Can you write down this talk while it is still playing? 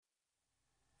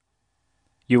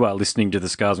You are listening to the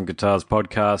Scars and Guitars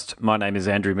podcast. My name is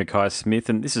Andrew Mackay-Smith,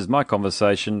 and this is my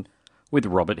conversation with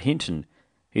Robert Hinton.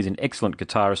 He's an excellent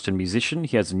guitarist and musician.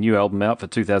 He has a new album out for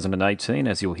 2018.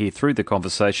 As you'll hear through the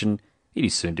conversation, it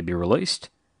is soon to be released.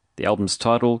 The album's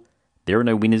title, There Are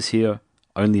No Winners Here,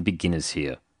 Only Beginners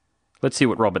Here. Let's hear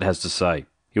what Robert has to say.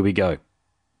 Here we go.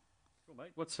 Cool,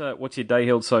 mate. What's your day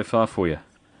held so far for you?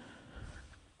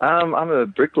 I'm a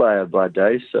bricklayer by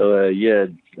day, so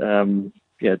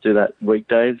do that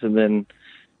weekdays, and then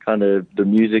kind of the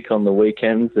music on the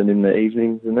weekends and in the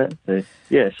evenings and that.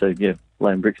 So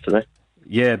laying bricks today.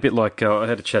 Yeah, a bit like I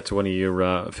had a chat to one of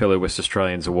your fellow West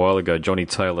Australians a while ago, Johnny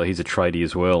Taylor. He's a tradie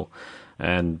as well.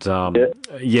 And, I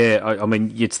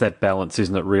mean, it's that balance,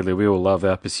 isn't it, really? We all love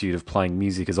our pursuit of playing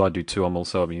music, as I do too. I'm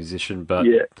also a musician, but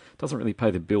it doesn't really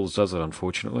pay the bills, does it,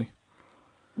 unfortunately?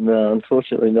 No,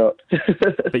 unfortunately not.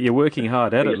 But you're working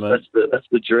hard at it, mate. That's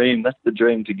the dream. That's the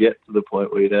dream, to get to the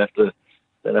point where you don't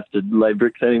have to lay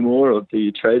bricks anymore or do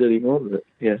you trade anymore. But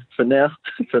yeah, for now,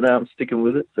 I'm sticking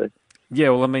with it. So. Yeah,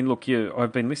 well, I mean, look,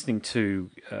 I've been listening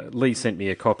to Lee sent me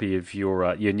a copy of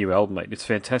your new album, mate. It's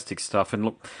fantastic stuff. And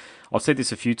look, I've said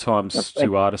this a few times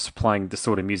to artists playing the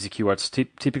sort of music you are. It's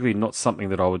typically not something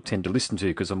that I would tend to listen to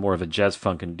because I'm more of a jazz,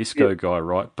 funk, and disco guy,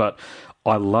 right? But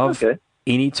I love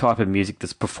any type of music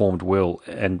that's performed well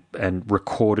and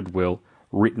recorded well,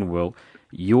 written well.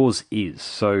 Yours is.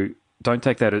 So don't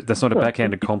take that. That's not a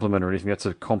backhanded compliment or anything. That's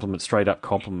a compliment, straight up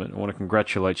compliment. I want to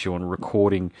congratulate you on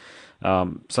recording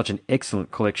such an excellent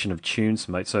collection of tunes,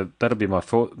 mate. So that'll be my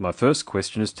first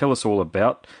question is tell us all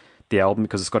about the album,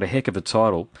 because it's got a heck of a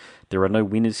title. There are no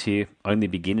winners here, only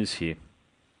beginners here.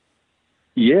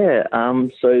 Yeah,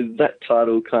 so that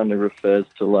title kind of refers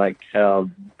to like how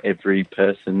every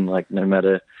person, like no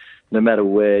matter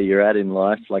where you're at in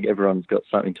life, like everyone's got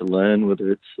something to learn,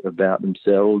 whether it's about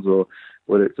themselves or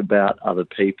whether it's about other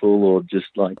people or just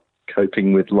like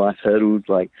coping with life hurdles.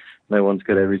 Like no one's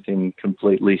got everything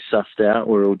completely sussed out.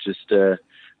 We're all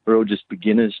just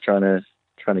beginners trying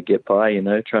to get by,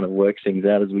 trying to work things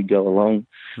out as we go along.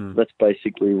 That's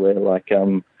basically where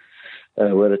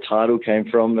where the title came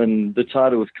from, and the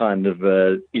title is kind of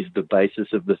is the basis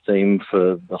of the theme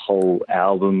for the whole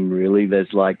album. Really,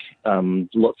 there's like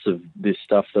lots of this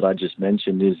stuff that I just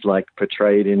mentioned is like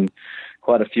portrayed in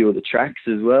quite a few of the tracks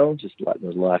as well, just like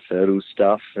the life hurdle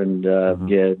stuff and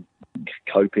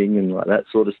coping and like that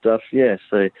sort of stuff. Yeah,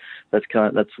 so that's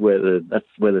where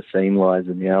the theme lies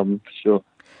in the album for sure.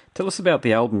 Tell us about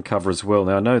the album cover as well.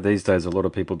 Now, I know these days a lot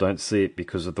of people don't see it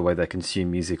because of the way they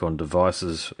consume music on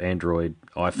devices, Android,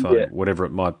 iPhone, whatever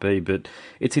it might be, but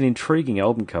it's an intriguing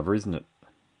album cover, isn't it?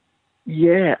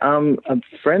 Yeah, a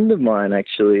friend of mine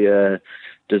actually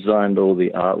designed all the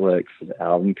artwork for the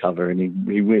album cover, and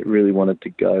he really wanted to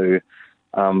go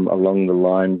along the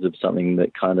lines of something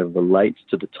that kind of relates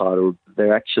to the title.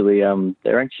 They're actually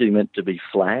meant to be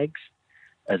flags,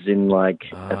 as in like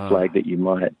a flag that you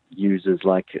might use as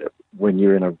like when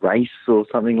you're in a race or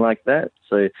something like that.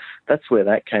 So that's where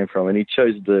that came from. And he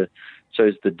chose the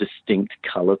distinct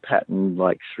color pattern,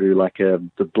 like through like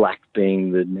the black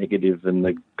being the negative and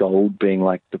the gold being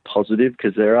like the positive,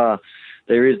 because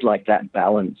there is like that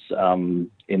balance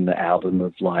in the album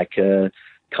of like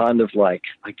kind of like,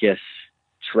 I guess,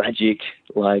 tragic,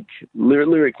 like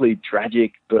lyrically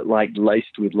tragic, but like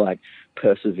laced with like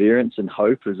perseverance and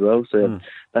hope as well. So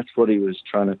that's what he was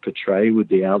trying to portray with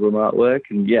the album artwork.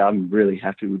 And yeah, I'm really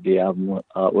happy with the album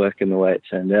artwork and the way it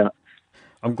turned out.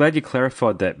 I'm glad you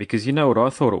clarified that, because you know what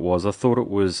I thought it was? I thought it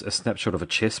was a snapshot of a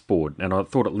chessboard, and I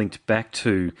thought it linked back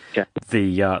to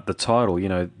the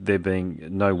title, there being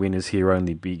no winners here,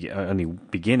 only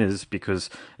beginners,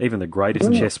 because even the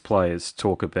greatest chess players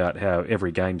talk about how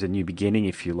every game's a new beginning,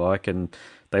 if you like, and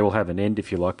they all have an end,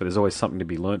 if you like, but there's always something to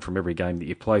be learned from every game that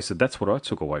you play. So that's what I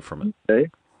took away from it.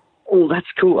 Okay. Oh, that's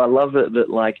cool. I love it that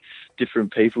like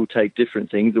different people take different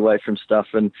things away from stuff,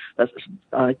 and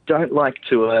I don't like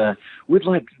to with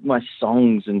like my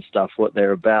songs and stuff, what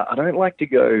they're about. I don't like to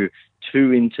go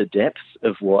too into depth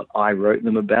of what I wrote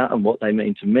them about and what they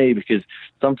mean to me, because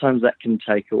sometimes that can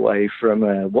take away from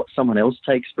what someone else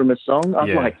takes from a song.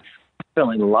 I fell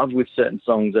in love with certain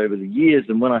songs over the years,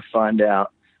 and when I find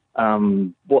out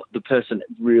what the person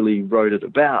really wrote it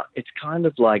about, it's kind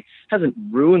of like hasn't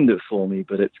ruined it for me,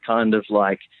 but it's kind of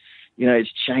like,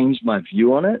 it's changed my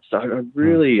view on it. So I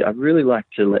really like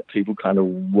to let people kind of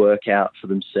work out for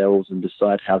themselves and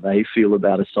decide how they feel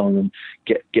about a song and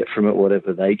get from it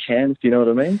whatever they can. Do you know what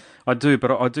I mean? I do, but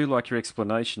I do like your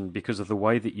explanation because of the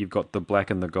way that you've got the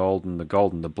black and the gold and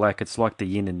the black. It's like the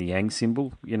yin and the yang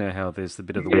symbol. You know how there's the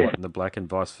bit of the white and the black and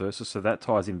vice versa. So that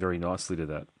ties in very nicely to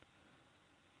that.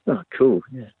 Oh, cool.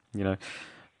 Yeah.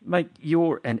 Mate,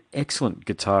 you're an excellent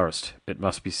guitarist, it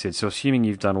must be said. So, assuming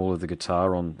you've done all of the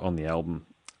guitar on the album,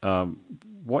 um,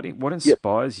 what Yep.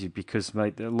 inspires you? Because,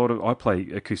 mate, I play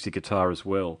acoustic guitar as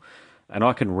well, and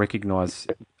I can recognise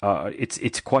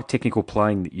it's quite technical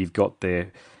playing that you've got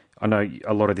there. I know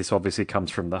a lot of this obviously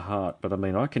comes from the heart, but I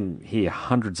mean, I can hear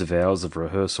hundreds of hours of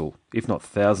rehearsal, if not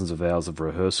thousands of hours of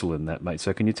rehearsal in that, mate.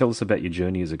 So, can you tell us about your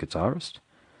journey as a guitarist?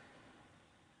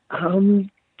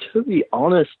 To be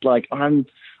honest, like I'm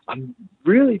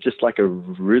really just like a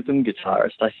rhythm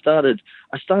guitarist. I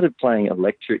started playing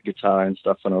electric guitar and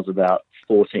stuff when I was about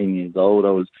 14 years old. I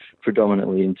was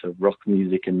predominantly into rock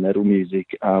music and metal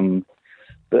music.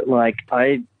 But like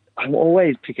I'm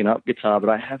always picking up guitar, but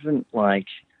I haven't. I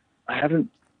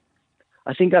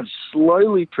think I've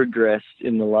slowly progressed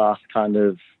in the last kind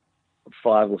of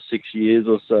 5 or 6 years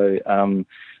or so.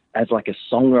 As like a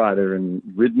songwriter and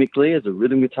rhythmically as a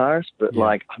rhythm guitarist, but Yeah.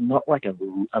 like I'm not like a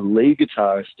lead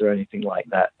guitarist or anything like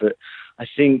that. But I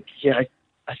think, I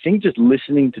think just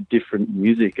listening to different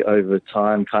music over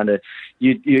time, kind of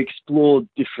you explore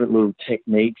different little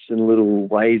techniques and little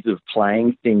ways of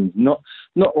playing things. Not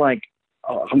like,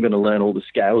 oh, I'm going to learn all the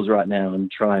scales right now and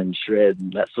try and shred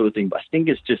and that sort of thing. But I think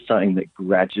it's just something that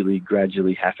gradually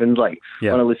happens. Like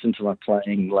Yeah. when I listen to my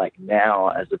playing like now,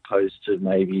 as opposed to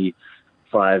maybe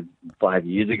five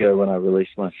years ago when I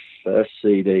released my first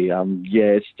CD.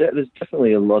 There's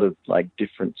definitely a lot of like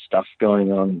different stuff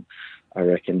going on, I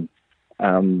reckon.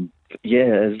 As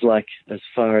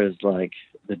far as like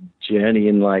the journey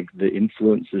and like the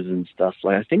influences and stuff,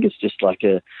 like I think it's just like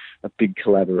a big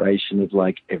collaboration of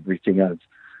like everything I've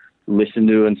listened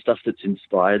to and stuff that's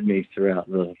inspired me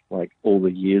throughout the like all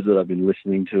the years that I've been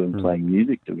listening to and playing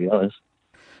music, to be honest.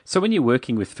 So when you're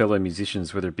working with fellow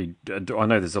musicians, whether it be, I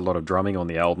know there's a lot of drumming on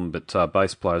the album, but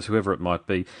bass players, whoever it might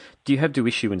be, do you have to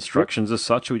issue instructions as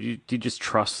such, or do you just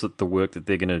trust that the work that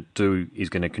they're going to do is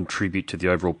going to contribute to the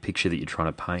overall picture that you're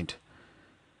trying to paint?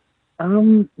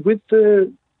 With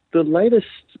the latest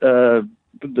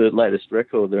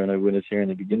record, There Are No Winners Here and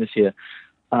No Beginners Here,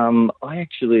 I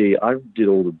did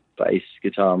all the bass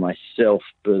guitar myself,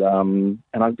 but and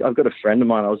I've got a friend of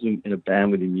mine. I was in a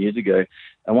band with him years ago,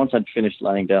 and once I'd finished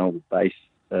laying down all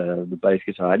the bass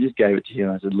guitar, I just gave it to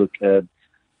him. I said, "Look,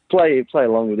 play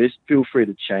along with this. Feel free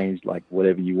to change like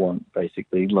whatever you want,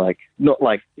 basically. Like not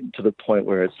like to the point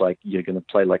where it's like you're going to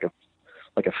play like a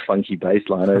funky bass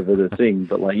line over the thing,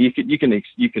 but like you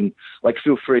can like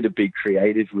feel free to be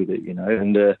creative with it, you know."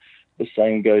 And the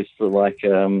same goes for like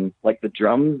the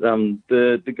drums.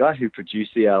 The guy who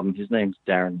produced the album, his name's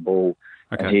Darren Ball.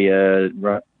 Okay.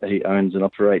 And he owns and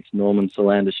operates Norman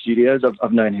Solander Studios.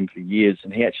 I've known him for years,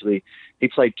 and he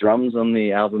played drums on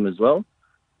the album as well.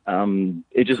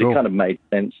 It kind of made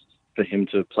sense for him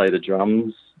to play the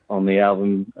drums on the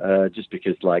album, just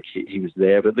because like he was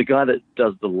there. But the guy that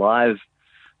does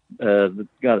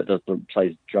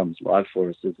plays drums live for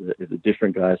us is a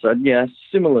different guy. So yeah,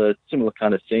 similar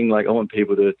kind of thing. Like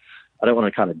I don't want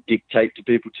to kind of dictate to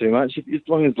people too much. As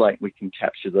long as like we can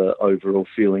capture the overall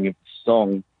feeling of the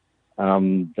song,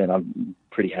 then I'm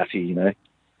pretty happy, you know.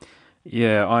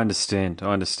 Yeah, I understand.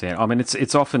 I mean, it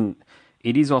is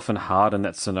often hard in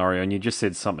that scenario, and you just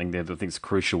said something there that I think is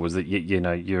crucial, was that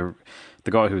the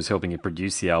guy who was helping you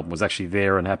produce the album was actually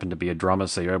there and happened to be a drummer,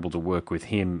 so you're able to work with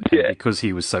him. And because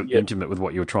he was so intimate with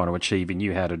what you were trying to achieve, he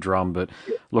knew how to drum. But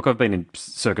look, I've been in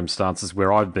circumstances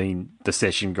where I've been the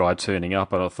session guy turning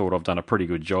up, and I thought I've done a pretty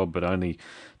good job, but only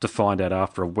to find out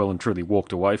after I've well and truly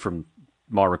walked away from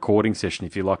my recording session,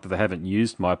 if you like, that they haven't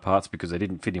used my parts because they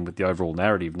didn't fit in with the overall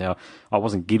narrative. Now, I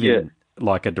wasn't given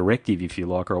like a directive, if you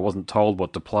like, or I wasn't told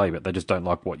what to play, but they just don't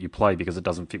like what you play because it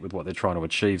doesn't fit with what they're trying to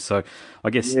achieve. So I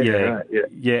guess,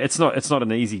 it's not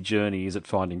an easy journey, is it,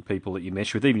 finding people that you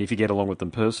mesh with, even if you get along with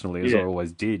them personally, as I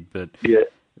always did. But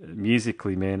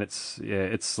musically, man,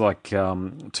 it's like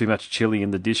too much chili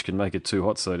in the dish can make it too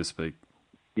hot, so to speak.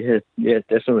 Yeah,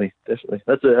 definitely.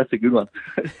 That's a good one.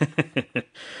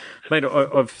 Mate,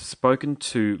 I've spoken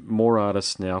to more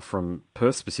artists now from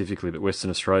Perth specifically, but Western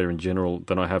Australia in general,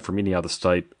 than I have from any other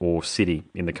state or city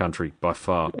in the country by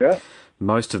far. Yeah.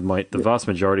 The vast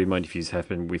majority of my interviews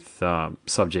happen with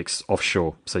subjects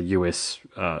offshore, so US,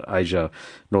 Asia,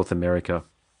 North America.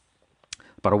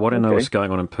 But I want to know what's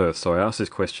going on in Perth. So I ask this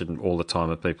question all the time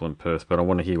of people in Perth, but I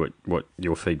want to hear what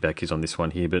your feedback is on this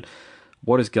one here. But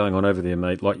what is going on over there,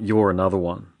 mate? Like, you're another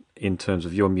one in terms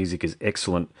of your music is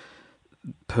excellent.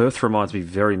 Perth reminds me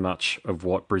very much of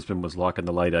what Brisbane was like in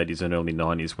the late 80s and early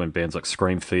 90s when bands like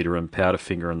Screamfeeder and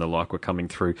Powderfinger and the like were coming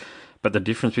through. But the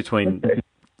difference between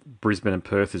Brisbane and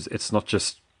Perth is it's not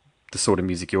just the sort of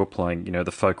music you're playing,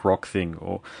 the folk rock thing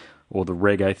or or the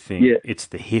reggae thing. Yeah. It's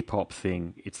the hip hop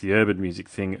thing. It's the urban music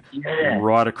thing. Yeah.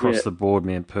 Right across Yeah. the board,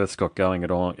 man. Perth's got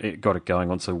it got it going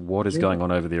on. So what is going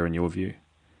on over there in your view?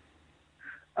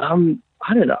 I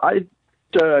don't know. I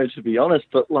don't know, to be honest,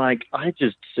 but like I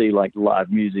just see like live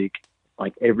music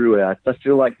like everywhere. I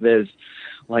feel like there's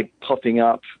like popping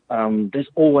up. There's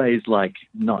always like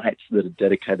nights that are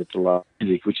dedicated to live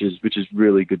music, which is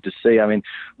really good to see. I mean,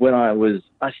 when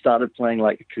I started playing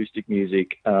like acoustic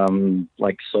music,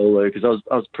 like solo, because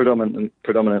I was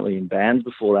predominantly in bands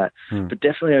before that. But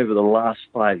definitely over the last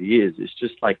 5 years, it's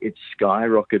just like it's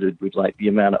skyrocketed with like the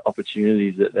amount of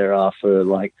opportunities that there are for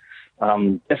like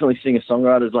definitely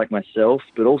singer-songwriters like myself,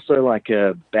 but also like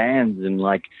bands and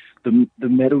like the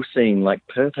metal scene. Like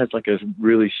Perth has like a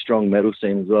really strong metal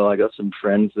scene as well. I got some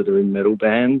friends that are in metal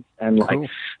bands, and like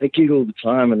they gig all the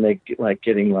time, and they like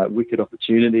getting like wicked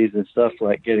opportunities and stuff,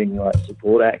 like getting like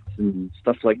support acts and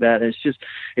stuff like that. And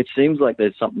it seems like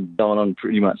there's something going on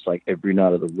pretty much like every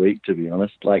night of the week, to be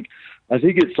honest. Like I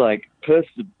think it's like Perth's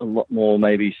a lot more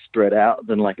maybe spread out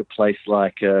than like a place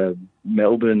like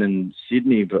Melbourne and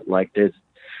Sydney, but like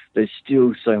there's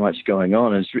still so much going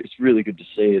on, and it's really good to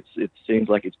see. It seems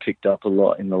like it's picked up a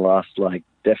lot in the last, like,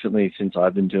 definitely since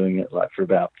I've been doing it, like, for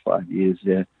about 5 years,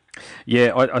 yeah.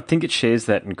 Yeah, I think it shares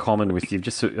that in common with you.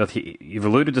 You've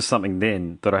alluded to something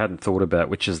then that I hadn't thought about,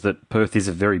 which is that Perth is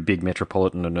a very big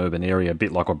metropolitan and urban area, a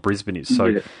bit like what Brisbane is.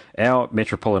 So our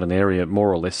metropolitan area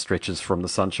more or less stretches from the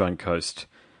Sunshine Coast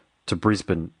to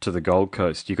Brisbane to the Gold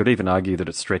Coast. You could even argue that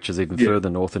it stretches even further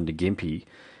north into Gympie,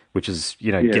 which is,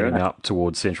 getting up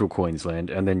towards central Queensland,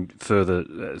 and then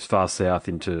further far south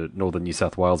into northern New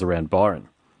South Wales around Byron.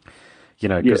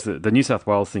 Because the New South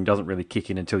Wales thing doesn't really kick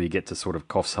in until you get to sort of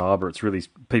Coffs Harbour. It's really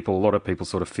a lot of people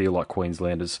sort of feel like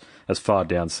Queensland is as far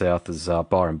down south as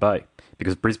Byron Bay,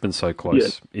 because Brisbane's so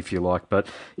close, if you like. But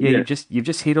you've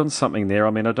just hit on something there.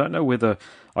 I mean, I don't know whether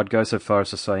I'd go so far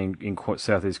as to say in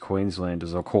southeast Queensland,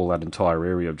 as I'll call that entire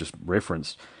area I've just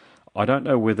referenced. I don't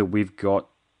know whether we've got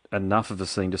enough of a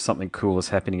scene to something cool is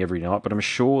happening every night, but I'm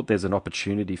sure there's an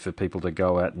opportunity for people to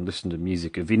go out and listen to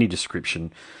music of any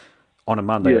description on a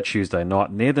Monday or Tuesday night,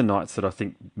 and they're the nights that I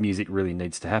think music really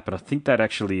needs to happen. I think that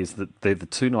actually is they're the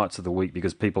 2 nights of the week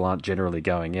because people aren't generally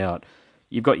going out.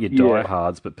 You've got your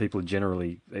diehards, but people are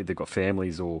generally either got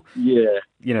families or they're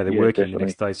working the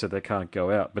next day, so they can't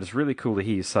go out. But it's really cool to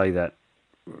hear you say that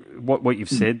what you've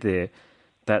said there,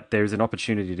 that there's an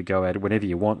opportunity to go out whenever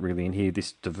you want, really, and hear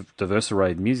this diverse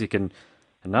array of music. And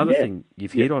another thing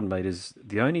you've hit on, mate, is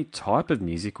the only type of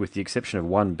music, with the exception of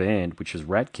one band, which is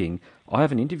Rat King. I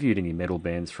haven't interviewed any metal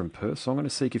bands from Perth, so I'm going to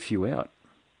seek a few out.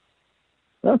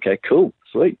 Okay, cool,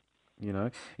 sweet.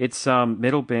 It's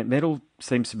metal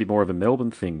seems to be more of a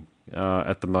Melbourne thing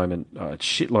at the moment.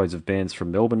 Shitloads of bands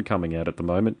from Melbourne coming out at the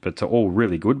moment, but they're all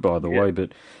really good, by the way.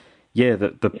 But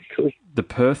the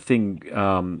Perth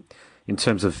thing. In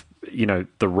terms of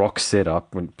the rock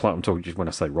setup, when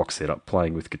I say rock setup,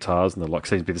 playing with guitars and the like,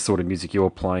 seems to be the sort of music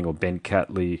you're playing, or Ben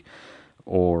Catley,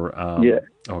 or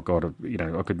oh god,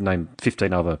 I could name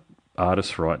 15 other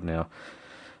artists right now.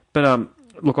 But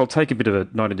look, I'll take a bit of a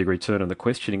 90-degree turn on the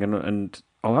questioning, and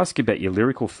I'll ask you about your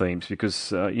lyrical themes,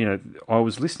 because I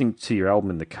was listening to your album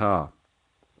in the car,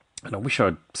 and I wish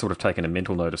I'd sort of taken a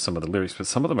mental note of some of the lyrics, but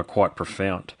some of them are quite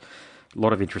profound. A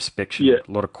lot of introspection, a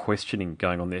lot of questioning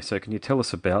going on there. So can you tell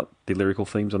us about the lyrical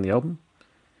themes on the album?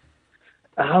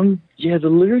 The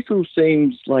lyrical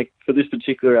themes, like, for this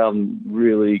particular album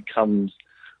really comes,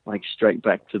 like, straight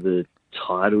back to the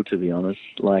title, to be honest.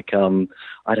 Like,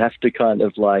 I'd have to kind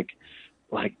of, like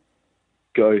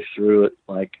go through it,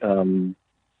 like,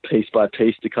 piece by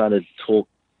piece to kind of talk,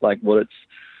 like, what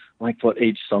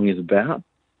each song is about.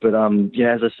 But,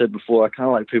 as I said before, I kind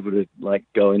of like people to, like,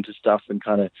 go into stuff and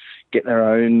kind of get their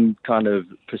own kind of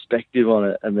perspective on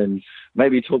it, and then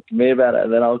maybe talk to me about it,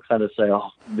 and then I'll kind of say,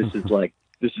 this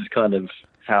is kind of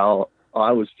how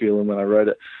I was feeling when I wrote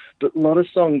it. But a lot of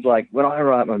songs, like, when I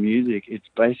write my music, it's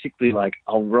basically, like,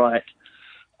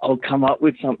 I'll come up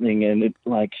with something, and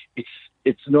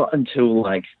it's not until,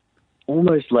 like,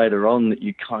 almost later on that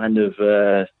you kind of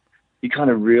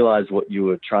realize what you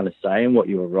were trying to say and what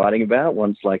you were writing about,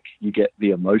 once, like, you get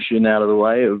the emotion out of the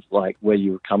way of, like, where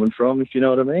you were coming from, if you know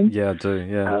what I mean. Yeah, I do,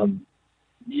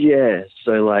 yeah.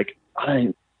 So, like,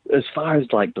 as far as,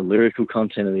 like, the lyrical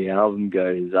content of the album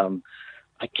goes,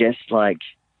 I guess, like,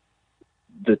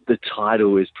 the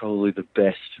title is probably the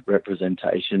best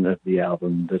representation of the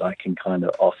album that I can kind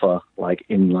of offer,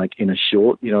 in a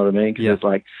short, you know what I mean? Because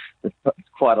there's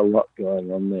quite a lot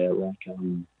going on there, like,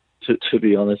 to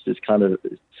be honest, it's kind of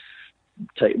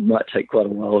might take quite a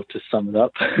while to sum it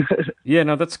up. Yeah,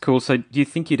 no, that's cool. So, do you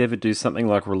think you'd ever do something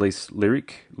like release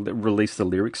the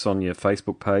lyrics on your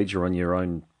Facebook page or on your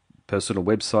own personal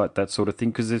website, that sort of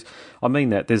thing? Because I mean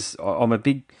that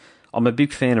I'm a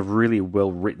big fan of really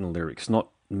well written lyrics, not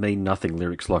mean nothing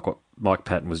lyrics like what Mike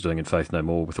Patton was doing in Faith No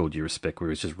More. With all due respect, where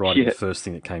he was just writing the first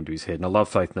thing that came to his head. And I love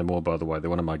Faith No More, by the way; they're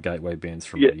one of my gateway bands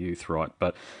from my youth, right?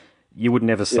 But you would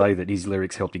never say that his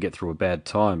lyrics helped you get through a bad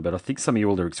time, but I think some of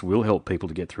your lyrics will help people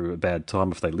to get through a bad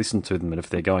time if they listen to them, and if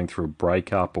they're going through a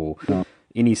breakup or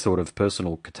any sort of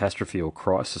personal catastrophe or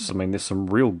crisis. I mean, there's some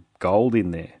real gold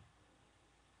in there.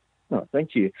 Oh,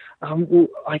 thank you. Well,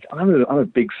 like I'm a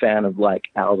big fan of like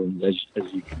albums,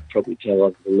 as you can probably tell.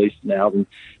 I've released an album,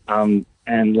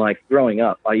 and like growing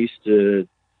up, I used to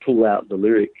pull out the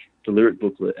lyric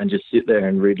booklet and just sit there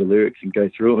and read the lyrics and go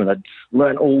through them, and I'd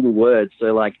learn all the words.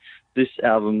 So like this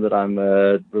album that I'm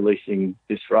releasing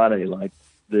this Friday, like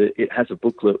it has a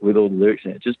booklet with all the lyrics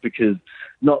in it, just because,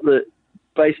 not that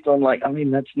based on like, I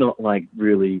mean, that's not like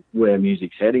really where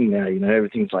music's heading now, you know,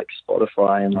 everything's like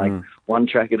Spotify and like one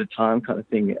track at a time kind of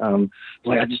thing.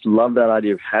 Like I just love that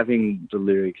idea of having the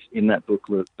lyrics in that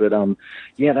booklet. But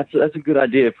yeah, that's a good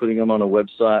idea, putting them on a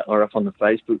website or up on the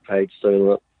Facebook page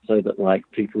so that like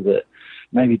people that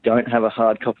maybe don't have a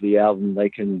hard copy of the album, they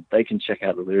can check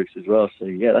out the lyrics as well. So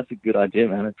yeah, that's a good idea,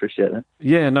 man. I appreciate that.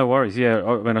 Yeah, no worries. Yeah,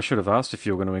 I mean, I should have asked if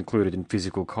you were going to include it in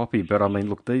physical copy, but I mean,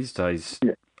 look, these days,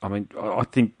 I mean, I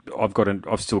think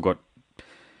I've still got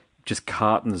just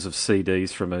cartons of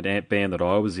CDs from an amp band that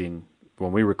I was in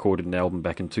when we recorded an album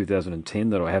back in 2010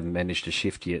 that I haven't managed to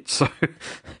shift yet. So,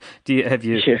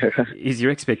 is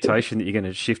your expectation that you're going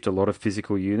to shift a lot of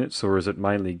physical units, or is it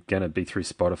mainly going to be through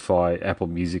Spotify, Apple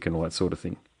Music, and all that sort of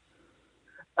thing?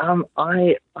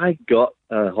 I got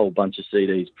a whole bunch of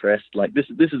CDs pressed. Like this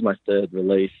is my third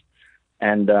release,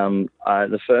 and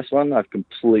the first one I've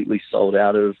completely sold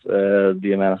out of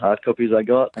the amount of hard copies I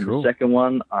got, and the second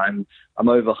one I'm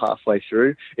over halfway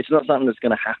through. It's not something that's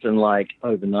going to happen like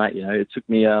overnight, you know. It took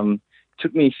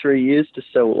me 3 years to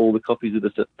sell all the copies of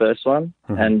the first one,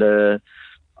 and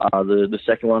the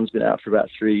second one's been out for about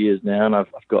 3 years now, and I've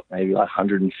got maybe like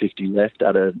 150 left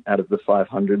out of the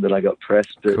 500 that I got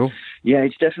pressed. But yeah,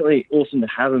 it's definitely awesome to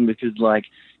have them, because like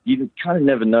you kind of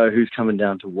never know who's coming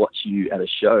down to watch you at a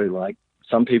show. Like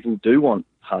some people do want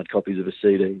hard copies of a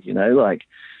CD, you know, like,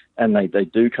 and they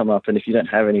do come up, and if you don't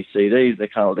have any CDs,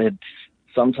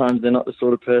 sometimes they're not the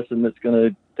sort of person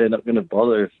they're not gonna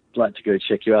bother to go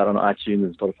check you out on iTunes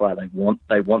and Spotify.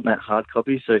 They want that hard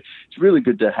copy. So it's really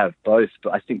good to have both.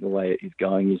 But I think the way it is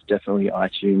going is definitely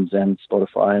iTunes and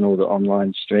Spotify and all the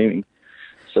online streaming.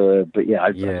 So, but yeah,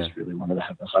 I just really wanted to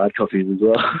have the hard copies as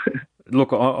well.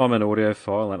 Look, I'm an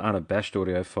audiophile, an unabashed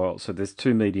audiophile, so there's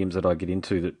two mediums that I get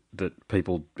into that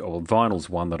people, well, vinyl's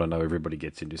one that I know everybody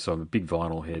gets into, so I'm a big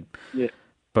vinyl head. Yeah.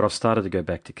 But I've started to go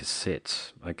back to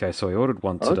cassettes. Okay, so I ordered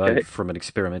one today from an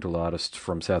experimental artist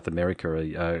from South America.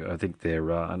 I think they're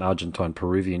an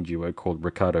Argentine-Peruvian duo called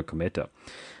Ricardo Cometa.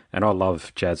 And I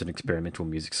love jazz and experimental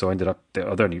music, so I ended up, they're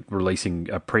only releasing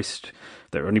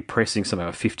they're only pressing something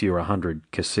like 50 or 100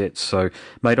 cassettes. So,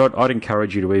 mate, I'd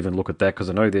encourage you to even look at that, because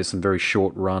I know there's some very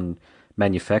short-run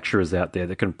manufacturers out there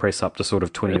that can press up to sort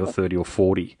of 20 or 30 or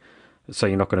 40. So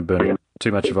you're not going to burn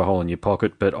too much of a hole in your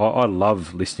pocket. But I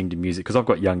love listening to music, because I've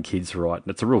got young kids, right? And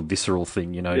it's a real visceral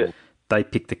thing, you know. Yeah. They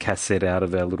pick the cassette out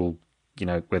of our little, you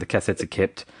know, where the cassettes are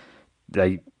kept.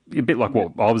 A bit like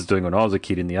what I was doing when I was a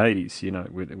kid in the 80s, you know,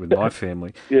 with my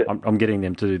family. Yeah. I'm getting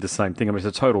them to do the same thing. I mean,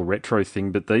 it's a total retro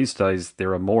thing, but these days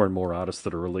there are more and more artists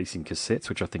that are releasing cassettes,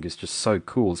 which I think is just so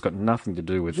cool. It's got nothing to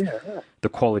do with the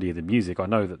quality of the music. I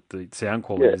know that the sound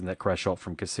quality isn't that crash off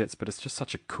from cassettes, but it's just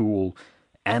such a cool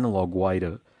analog way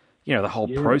to, you know, the whole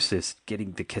process,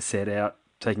 getting the cassette out,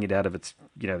 taking it out of its,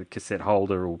 you know, the cassette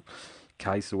holder or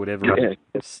case or whatever, and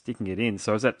sticking it in.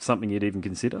 So is that something you'd even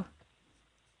consider?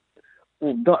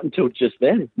 Well, not until just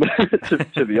then,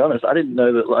 to be honest. I didn't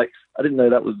know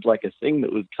that was like a thing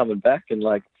that was coming back and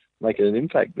like making an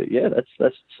impact. But yeah,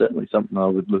 that's certainly something I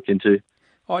would look into.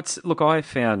 Look, I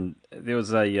found there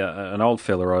was an old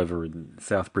fella over in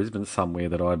South Brisbane somewhere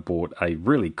that I bought a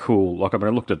really cool, I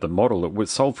looked at the model. It was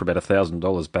sold for about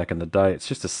 $1,000 back in the day. It's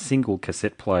just a single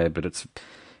cassette player, but it's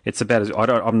about as,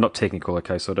 I'm not technical,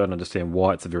 okay, so I don't understand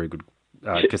why it's a very good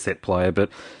cassette player,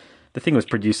 but the thing was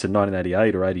produced in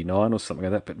 1988 or 89 or something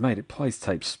like that, but mate, it plays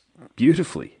tapes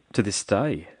beautifully to this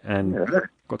day. And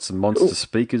got some monster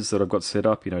speakers that I've got set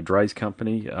up, you know, Dre's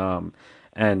company.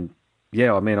 And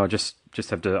yeah, I mean, I just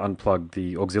have to unplug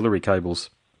the auxiliary cables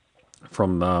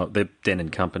from the Denon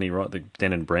company, right? The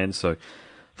Denon brand. So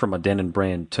from my Denon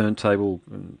brand turntable,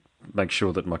 and make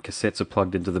sure that my cassettes are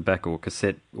plugged into the back, or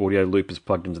cassette audio loop is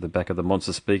plugged into the back of the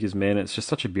monster speakers, man. It's just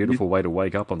such a beautiful way to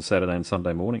wake up on Saturday and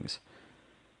Sunday mornings.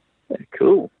 Yeah,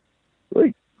 cool.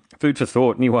 Sweet. Food for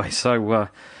thought, anyway. So,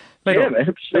 mate, yeah,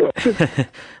 man, sure.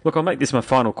 Look, I'll make this my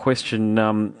final question.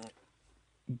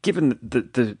 Given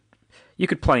the you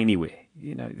could play anywhere,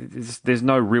 you know, there's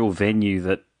no real venue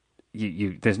that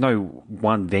there's no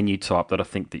one venue type that I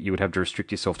think that you would have to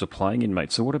restrict yourself to playing in,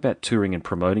 mate. So, what about touring and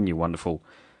promoting your wonderful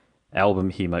album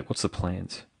here, mate? What's the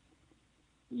plans?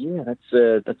 Yeah,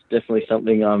 that's definitely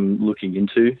something I'm looking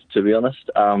into, to be honest.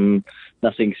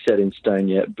 Nothing's set in stone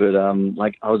yet, but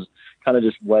like I was kind of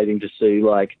just waiting to see,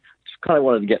 like, just kind of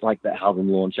wanted to get like the album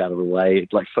launch out of the way,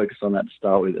 like focus on that to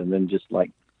start with, and then just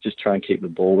try and keep the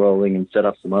ball rolling and set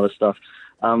up some other stuff.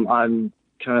 I'm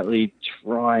currently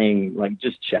trying, like,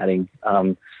 just chatting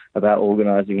about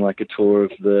organising like a tour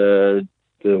of the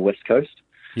West Coast.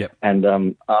 Yep.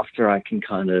 And after I can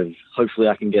hopefully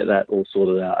I can get that all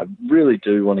sorted out, I really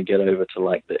do want to get over to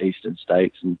like the eastern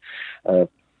states and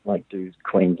like do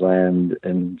Queensland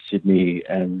and Sydney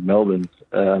and Melbourne.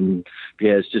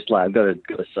 Yeah, it's just like I've got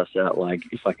to suss out like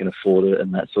if I can afford it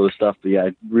and that sort of stuff. But yeah,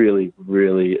 really,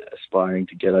 really aspiring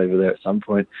to get over there at some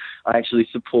point. I actually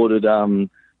supported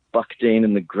Buck Dean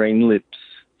and the Green Lips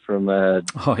from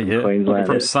Queensland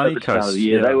from Sunny Coast.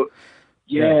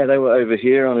 Yeah. They were over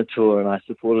here on a tour, and I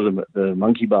supported them at the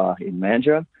Monkey Bar in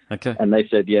Mandurah. Okay. And they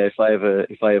said, yeah, if I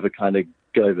ever kind of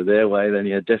go over their way, then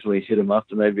yeah, definitely hit them up,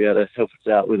 and they'd be able to help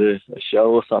us out with a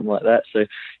show or something like that. So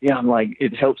yeah, I'm like,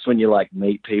 it helps when you like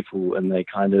meet people and they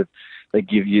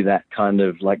give you that kind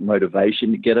of like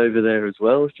motivation to get over there as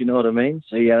well, if you know what I mean.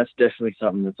 So yeah, that's definitely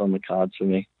something that's on the cards for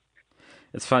me.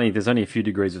 It's funny. There's only a few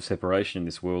degrees of separation in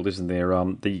this world, isn't there?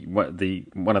 The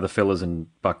one of the fellas in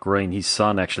Buck Green, his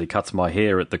son actually cuts my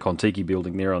hair at the Contiki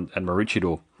building there at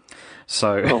Maroochydore.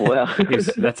 So oh, wow.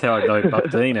 That's how I know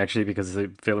Buck Dean, actually, because the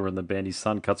fella in the band, his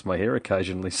son cuts my hair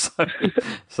occasionally. So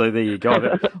there you go.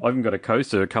 I've even got a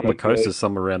couple of coasters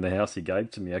somewhere around the house he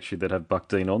gave to me, actually, that have Buck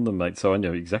Dean on them, mate. So I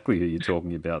know exactly who you're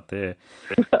talking about there.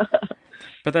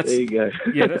 But there you go.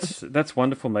 Yeah, that's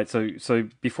wonderful, mate. So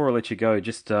before I let you go,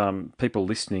 just people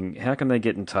listening, how can they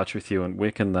get in touch with you, and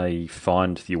where can they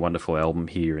find your wonderful album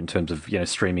here in terms of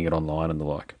streaming it online and the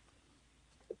like?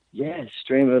 Yeah,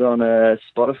 stream it on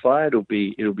Spotify. It'll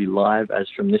be live as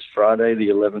from this Friday, the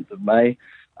 11th of May.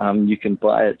 You can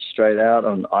buy it straight out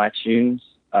on iTunes,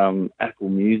 Apple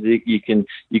Music. You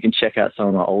can check out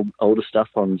some of my older stuff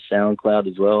on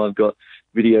SoundCloud as well. I've got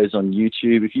videos on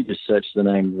YouTube. If you just search the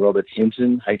name Robert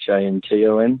Hinton,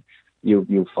 Hinton,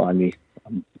 you'll find me.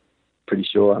 I'm pretty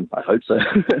sure. I hope so.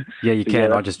 Yeah, you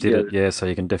can. I just did it. Yeah, so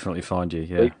you can definitely find you.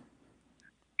 Yeah.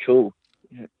 Cool.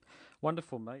 Yeah.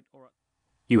 Wonderful, mate. All right.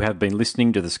 You have been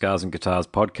listening to the Scars and Guitars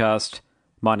podcast.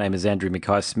 My name is Andrew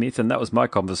Mackay-Smith, and that was my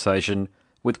conversation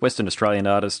with Western Australian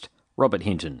artist Robert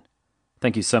Hinton.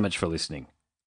 Thank you so much for listening.